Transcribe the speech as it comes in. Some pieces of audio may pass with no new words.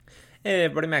Hey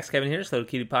everybody, Max Kevin here, Slow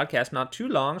Cutie Podcast. Not too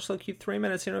long, slow cute 3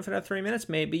 minutes. If you have 3 minutes,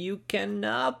 maybe you can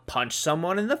punch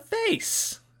someone in the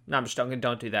face. No, I'm just joking,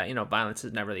 don't do that. Violence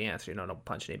is never the answer. Don't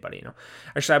punch anybody,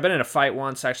 Actually, I've been in a fight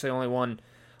once, actually only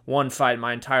one fight in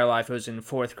my entire life. It was in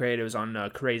 4th grade. It was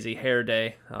on Crazy Hair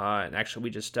Day. And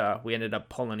actually, we ended up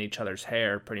pulling each other's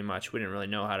hair, pretty much. We didn't really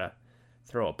know how to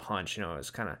throw a punch, it was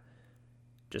kind of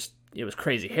just, it was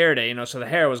Crazy Hair Day, so the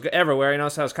hair was everywhere,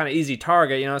 so it was kind of easy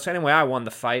target, so anyway, I won the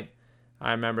fight.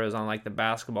 I remember it was on, the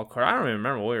basketball court. I don't even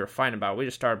remember what we were fighting about. We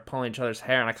just started pulling each other's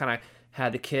hair, and I kind of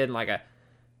had the kid, I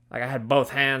had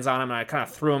both hands on him, and I kind of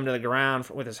threw him to the ground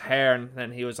with his hair, and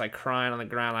then he was, crying on the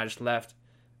ground. I just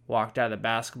walked out of the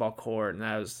basketball court, and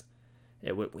that was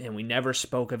it. And we never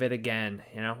spoke of it again,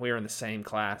 We were in the same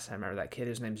class. I remember that kid.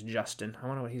 His name's Justin. I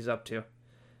wonder what he's up to.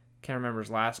 Can't remember his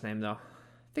last name, though.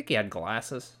 I think he had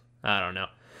glasses. I don't know.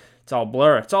 It's all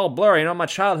blur. It's all blur, My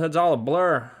childhood's all a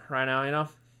blur right now,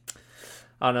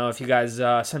 I don't know if you guys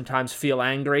sometimes feel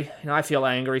angry. I feel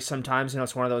angry sometimes.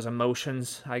 It's one of those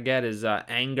emotions I get is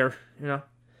anger, in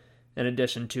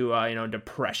addition to,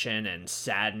 depression and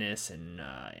sadness and,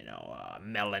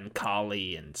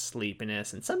 melancholy and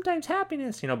sleepiness and sometimes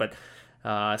happiness, but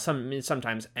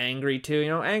sometimes angry too.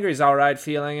 Angry is all right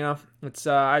feeling, It's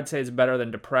I'd say it's better than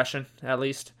depression, at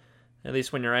least. At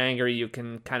least when you're angry, you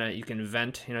can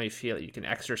vent, you feel it, you can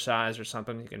exercise or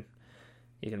something.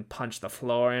 You can punch the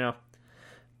floor,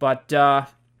 But,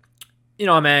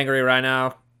 I'm angry right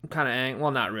now. I'm kind of angry. Well,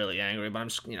 not really angry, but I'm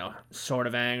just, sort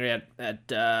of angry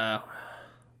at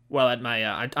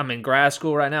my, I'm in grad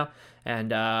school right now,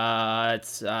 and I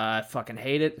fucking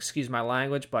hate it. Excuse my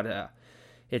language, but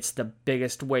it's the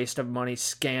biggest waste of money,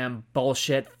 scam,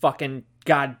 bullshit, fucking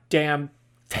goddamn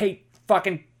hate,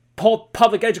 fucking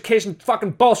public education,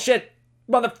 fucking bullshit,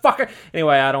 motherfucker.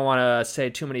 Anyway, I don't want to say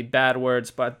too many bad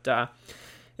words, but,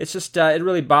 it's just, it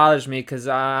really bothers me because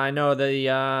I know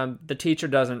the teacher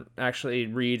doesn't actually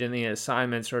read any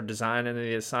assignments or design any of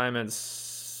the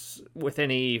assignments with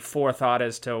any forethought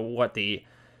as to what the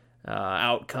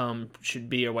outcome should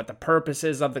be or what the purpose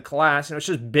is of the class. It's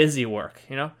just busy work,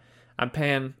 I'm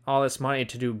paying all this money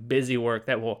to do busy work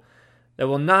that will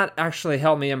not actually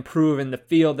help me improve in the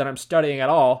field that I'm studying at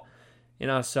all,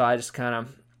 so I just kind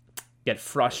of get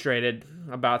frustrated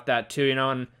about that too,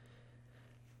 and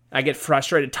I get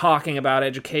frustrated talking about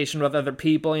education with other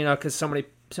people, because so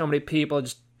many people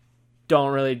just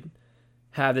don't really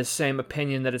have this same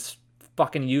opinion that it's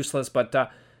fucking useless. But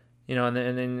and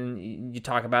then you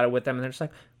talk about it with them, and they're just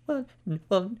like,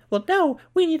 well, no,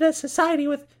 we need a society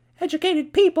with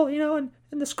educated people, and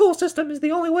the school system is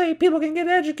the only way people can get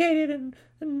educated, and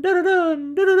da-da-da,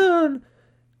 and da-da-da.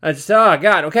 I just, oh,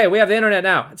 God, okay, we have the internet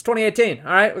now. It's 2018,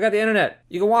 all right? We got the internet.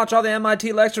 You can watch all the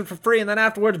MIT lectures for free and then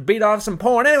afterwards beat off some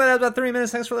porn. Anyway, that's about 3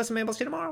 minutes. Thanks for listening, man. We'll see you tomorrow.